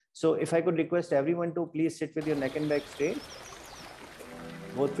So if I could request everyone to please sit with your neck and back straight,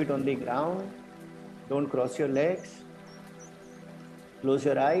 both feet on the ground, don't cross your legs, close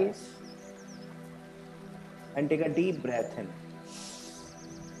your eyes and take a deep breath in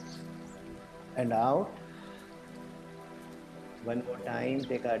and out. One more time,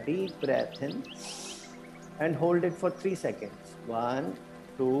 take a deep breath in and hold it for 3 seconds. 1,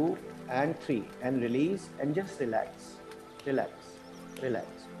 2, and 3. And release and just relax. Relax. Relax.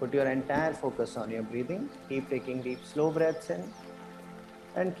 Put your entire focus on your breathing. Keep taking deep, slow breaths in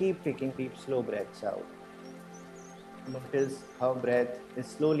and keep taking deep, slow breaths out. Notice how breath is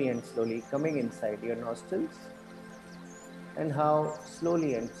slowly and slowly coming inside your nostrils and how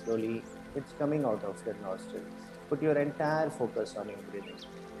slowly and slowly it's coming out of your nostrils. Put your entire focus on your breathing.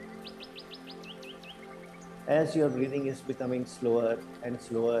 As your breathing is becoming slower and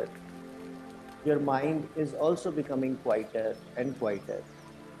slower, your mind is also becoming quieter and quieter.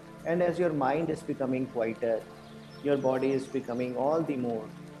 And as your mind is becoming quieter, your body is becoming all the more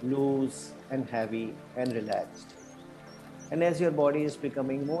loose and heavy and relaxed. And as your body is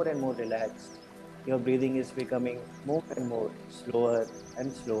becoming more and more relaxed, your breathing is becoming more and more slower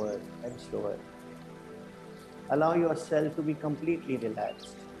and slower and slower. Allow yourself to be completely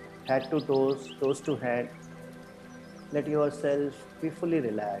relaxed. Head to toes, toes to head. Let yourself be fully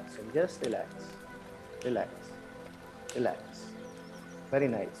relaxed and just relax, relax, relax. Very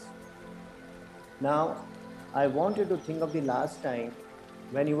nice. Now, I want you to think of the last time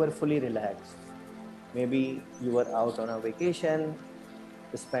when you were fully relaxed. Maybe you were out on a vacation,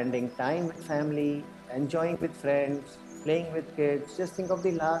 spending time with family, enjoying with friends, playing with kids. Just think of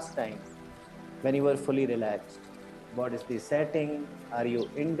the last time when you were fully relaxed. What is the setting? Are you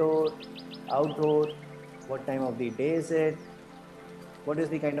indoor, outdoor? What time of the day is it? What is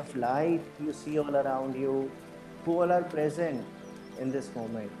the kind of light you see all around you? Who all are present in this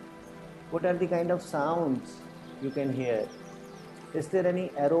moment? What are the kind of sounds you can hear? Is there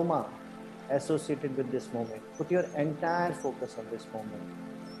any aroma associated with this moment? Put your entire focus on this moment.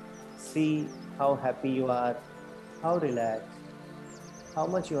 See how happy you are, how relaxed, how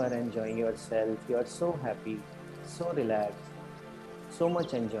much you are enjoying yourself. You are so happy, so relaxed, so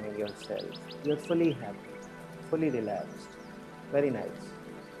much enjoying yourself. You're fully happy, fully relaxed. Very nice.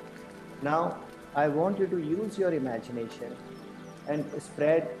 Now, I want you to use your imagination and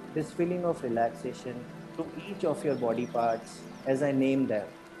spread this feeling of relaxation to each of your body parts as I name them.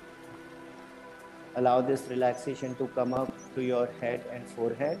 Allow this relaxation to come up to your head and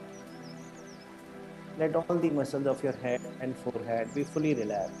forehead. Let all the muscles of your head and forehead be fully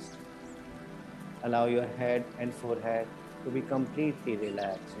relaxed. Allow your head and forehead to be completely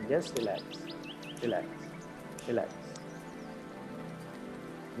relaxed. And just relax, relax, relax.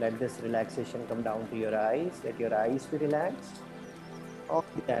 Let this relaxation come down to your eyes. Let your eyes be relaxed. All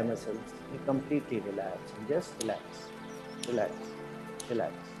the eye muscles be completely relaxed. And just relax, relax,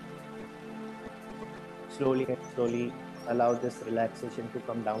 relax. Slowly and slowly allow this relaxation to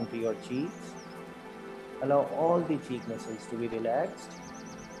come down to your cheeks. Allow all the cheek muscles to be relaxed.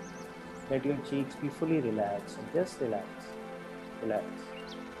 Let your cheeks be fully relaxed and just relax, relax,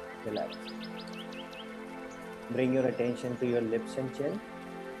 relax. Bring your attention to your lips and chin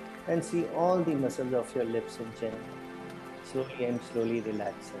and see all the muscles of your lips and chin slowly and slowly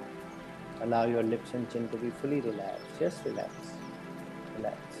relaxing. Allow your lips and chin to be fully relaxed. Just relax,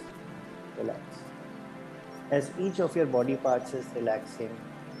 relax, relax. As each of your body parts is relaxing,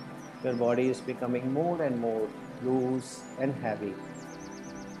 your body is becoming more and more loose and heavy.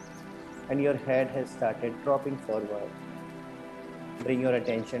 And your head has started dropping forward. Bring your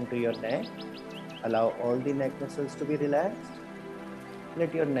attention to your neck. Allow all the neck muscles to be relaxed.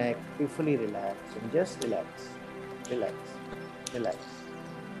 Let your neck be fully relaxed and just relax, relax, relax.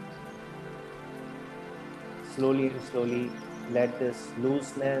 Slowly and slowly, let this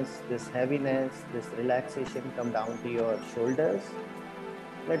looseness, this heaviness, this relaxation come down to your shoulders.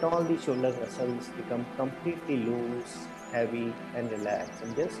 Let all the shoulder muscles become completely loose, heavy, and relaxed.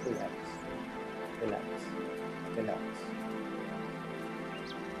 And just relax, relax, relax.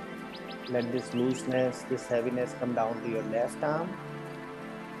 Let this looseness, this heaviness come down to your left arm.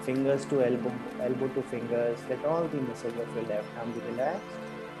 Fingers to elbow, elbow to fingers. Let all the muscles of your left arm be relaxed.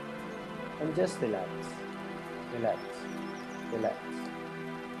 And just relax, relax, relax.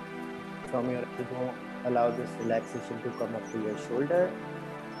 From your elbow, allow this relaxation to come up to your shoulder.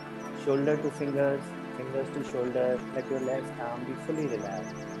 Shoulder to fingers, fingers to shoulder. Let your left arm be fully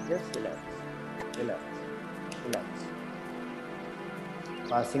relaxed. Just relax, relax, relax.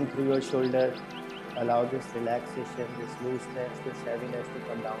 Passing through your shoulder, allow this relaxation, this looseness, this heaviness to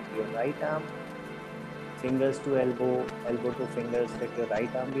come down to your right arm. Fingers to elbow, elbow to fingers. Let your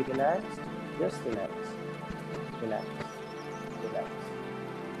right arm be relaxed. Just relax, relax, relax.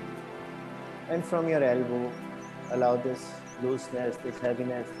 And from your elbow, allow this looseness, this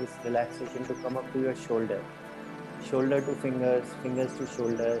heaviness, this relaxation to come up to your shoulder. Shoulder to fingers, fingers to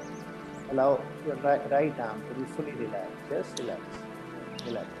shoulder. Allow your right arm to be fully relaxed. Just relax,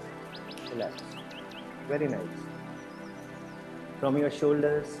 relax, relax. Very nice. From your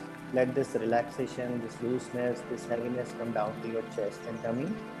shoulders, let this relaxation, this looseness, this heaviness come down to your chest and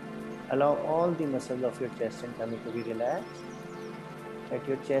tummy. Allow all the muscles of your chest and tummy to be relaxed. Let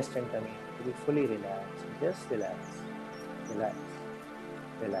your chest and tummy to be fully relaxed. Just relax, relax,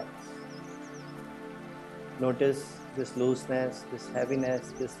 relax. Notice this looseness, this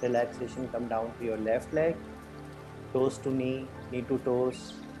heaviness, this relaxation come down to your left leg. Toes to knee, knee to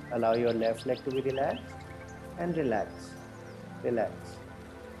toes. Allow your left leg to be relaxed and relax, relax,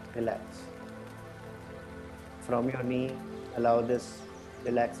 relax. From your knee, allow this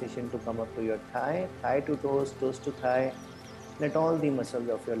relaxation to come up to your thigh, thigh to toes, toes to thigh. Let all the muscles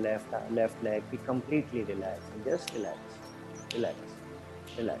of your left leg be completely relaxed. And just relax, relax,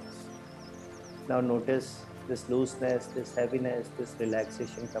 relax. Now notice this looseness, this heaviness, this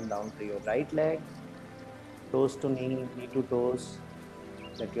relaxation come down to your right leg. Toes to knee, knee to toes.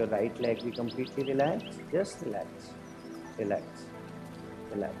 Let your right leg be completely relaxed. Just relax, relax,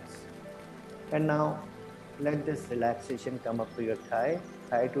 relax. And now let this relaxation come up to your thigh,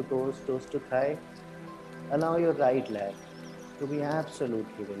 thigh to toes, toes to thigh. Allow your right leg to be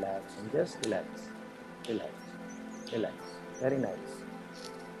absolutely relaxed and just relax, relax, relax. Very nice.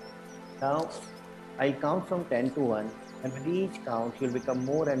 Now I'll count from 10 to 1, and with each count you'll become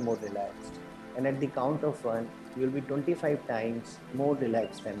more and more relaxed. And at the count of 1, you'll be 25 times more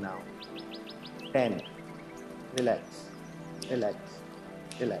relaxed than now. 10. Relax, relax,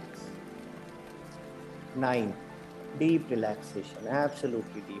 relax. 9. Deep relaxation,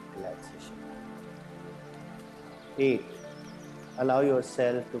 absolutely deep relaxation. 8. Allow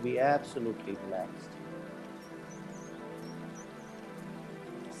yourself to be absolutely relaxed.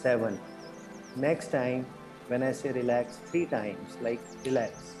 7. Next time, when I say relax 3 times, like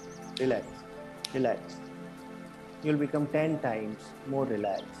relax, relax, relax, you'll become 10 times more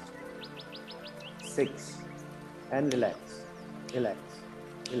relaxed. 6. And relax, relax,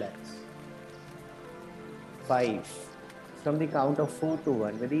 relax. 5. From the count of 4 to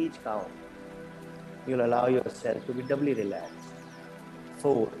 1, with each count, you'll allow yourself to be doubly relaxed.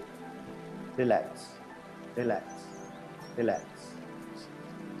 4. Relax, relax, relax.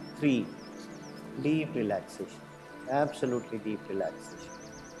 3. Deep relaxation, absolutely deep relaxation.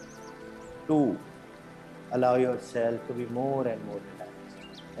 2. Allow yourself to be more and more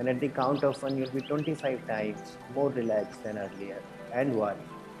relaxed. And at the count of 1, you'll be 25 times more relaxed than earlier. And 1.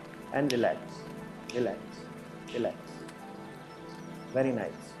 And relax, relax, relax. Very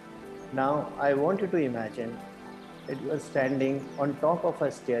nice. Now I want you to imagine that you are standing on top of a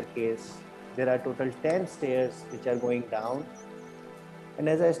staircase. There are total 10 stairs which are going down. And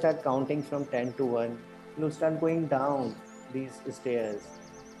as I start counting from 10 to 1, you'll start going down these stairs.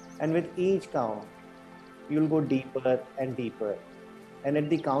 And with each count, you'll go deeper and deeper. And at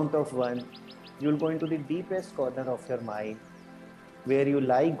the count of 1, you'll go into the deepest corner of your mind, where you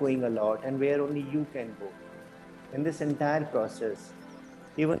like going a lot and where only you can go. In this entire process,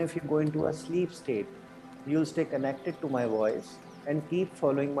 even if you go into a sleep state, you'll stay connected to my voice and keep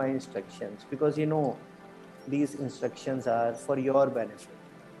following my instructions, because you know these instructions are for your benefit.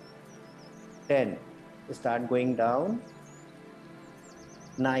 10. Start going down.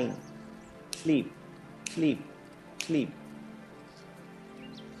 9. Sleep, sleep, sleep.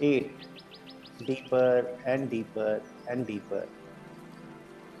 8. Deeper and deeper and deeper.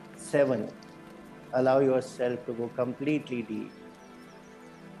 7. Allow yourself to go completely deep.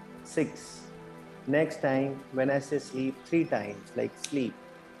 6. Next time, when I say sleep 3 times, like sleep,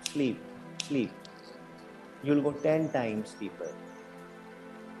 sleep, sleep, you'll go 10 times deeper.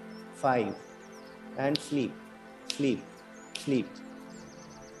 5. And sleep, sleep, sleep.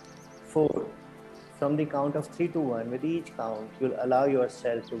 4. From the count of 3 to 1, with each count, you'll allow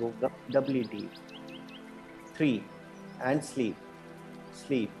yourself to go doubly deep. 3. And sleep,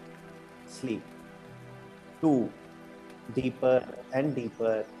 sleep, sleep. 2. Deeper and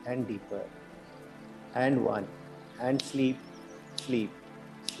deeper and deeper. And 1. And sleep, sleep,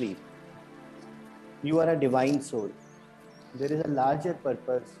 sleep. You are a divine soul. There is a larger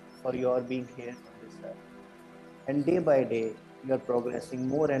purpose for your being here on this earth. And day by day, you are progressing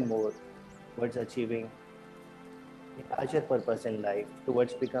more and more towards achieving a larger purpose in life,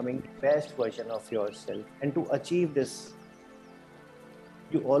 towards becoming the best version of yourself. And to achieve this,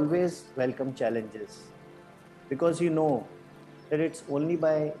 you always welcome challenges. because you know that it's only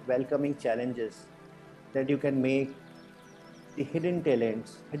by welcoming challenges that you can make the hidden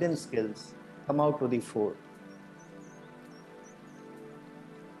talents, hidden skills come out to the fore.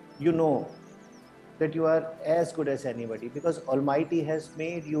 You know that you are as good as anybody because Almighty has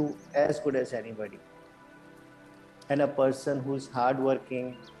made you as good as anybody. And a person who's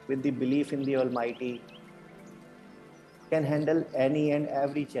hardworking with the belief in the Almighty can handle any and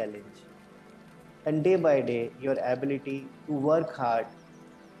every challenge. And day by day, your ability to work hard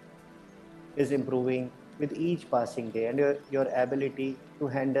is improving with each passing day, and your ability to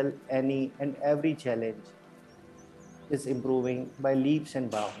handle any and every challenge is improving by leaps and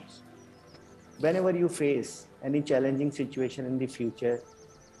bounds. Whenever you face any challenging situation in the future,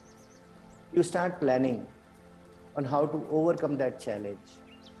 you start planning on how to overcome that challenge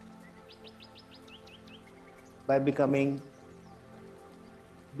by becoming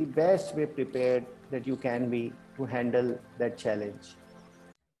the best way prepared that you can be to handle that challenge.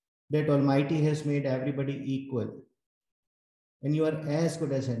 That Almighty has made everybody equal, and you are as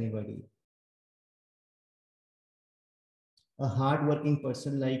good as anybody. A hard-working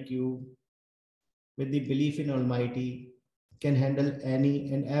person like you, with the belief in Almighty, can handle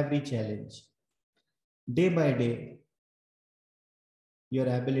any and every challenge. Day by day, your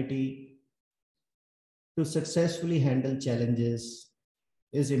ability to successfully handle challenges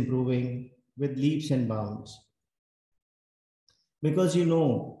is improving with leaps and bounds. Because you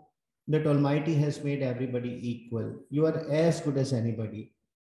know that Almighty has made everybody equal. You are as good as anybody.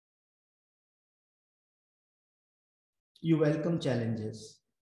 You welcome challenges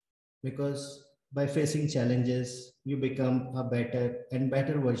because by facing challenges, you become a better and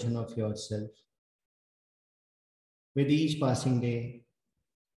better version of yourself. With each passing day,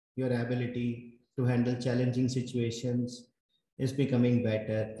 your ability to handle challenging situations is becoming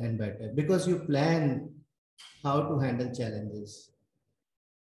better and better because you plan how to handle challenges.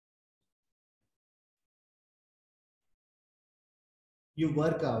 You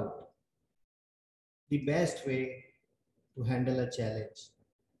work out the best way to handle a challenge.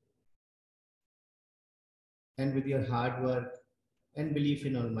 And with your hard work and belief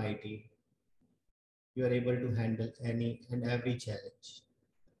in Almighty, you are able to handle any and every challenge.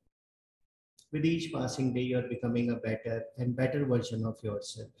 With each passing day, you are becoming a better and better version of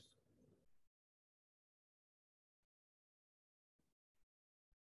yourself.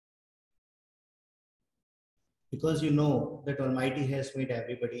 Because you know that Almighty has made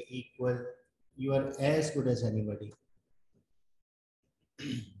everybody equal, you are as good as anybody.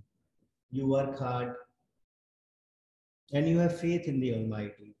 You work hard and you have faith in the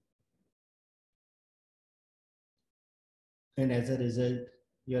Almighty. And as a result,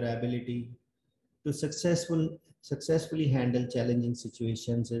 your ability to successfully handle challenging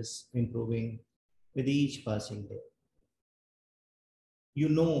situations is improving with each passing day. You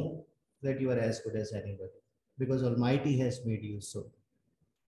know that you are as good as anybody because Almighty has made you so.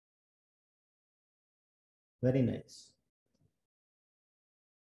 Very nice.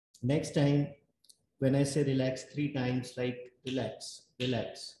 Next time, when I say relax 3 times, like relax,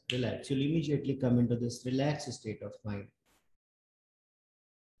 relax, relax, you'll immediately come into this relaxed state of mind.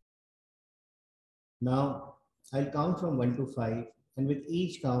 Now, I'll count from 1 to 5, and with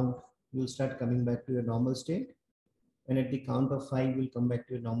each count, you'll start coming back to your normal state. And at the count of 5, you'll come back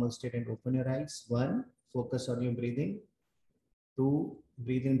to your normal state and open your eyes. 1, focus on your breathing. 2,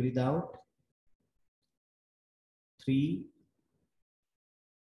 breathe in, breathe out. 3,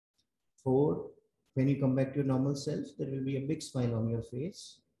 4, when you come back to your normal self, there will be a big smile on your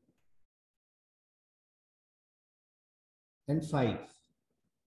face. And 5,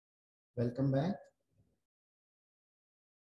 welcome back.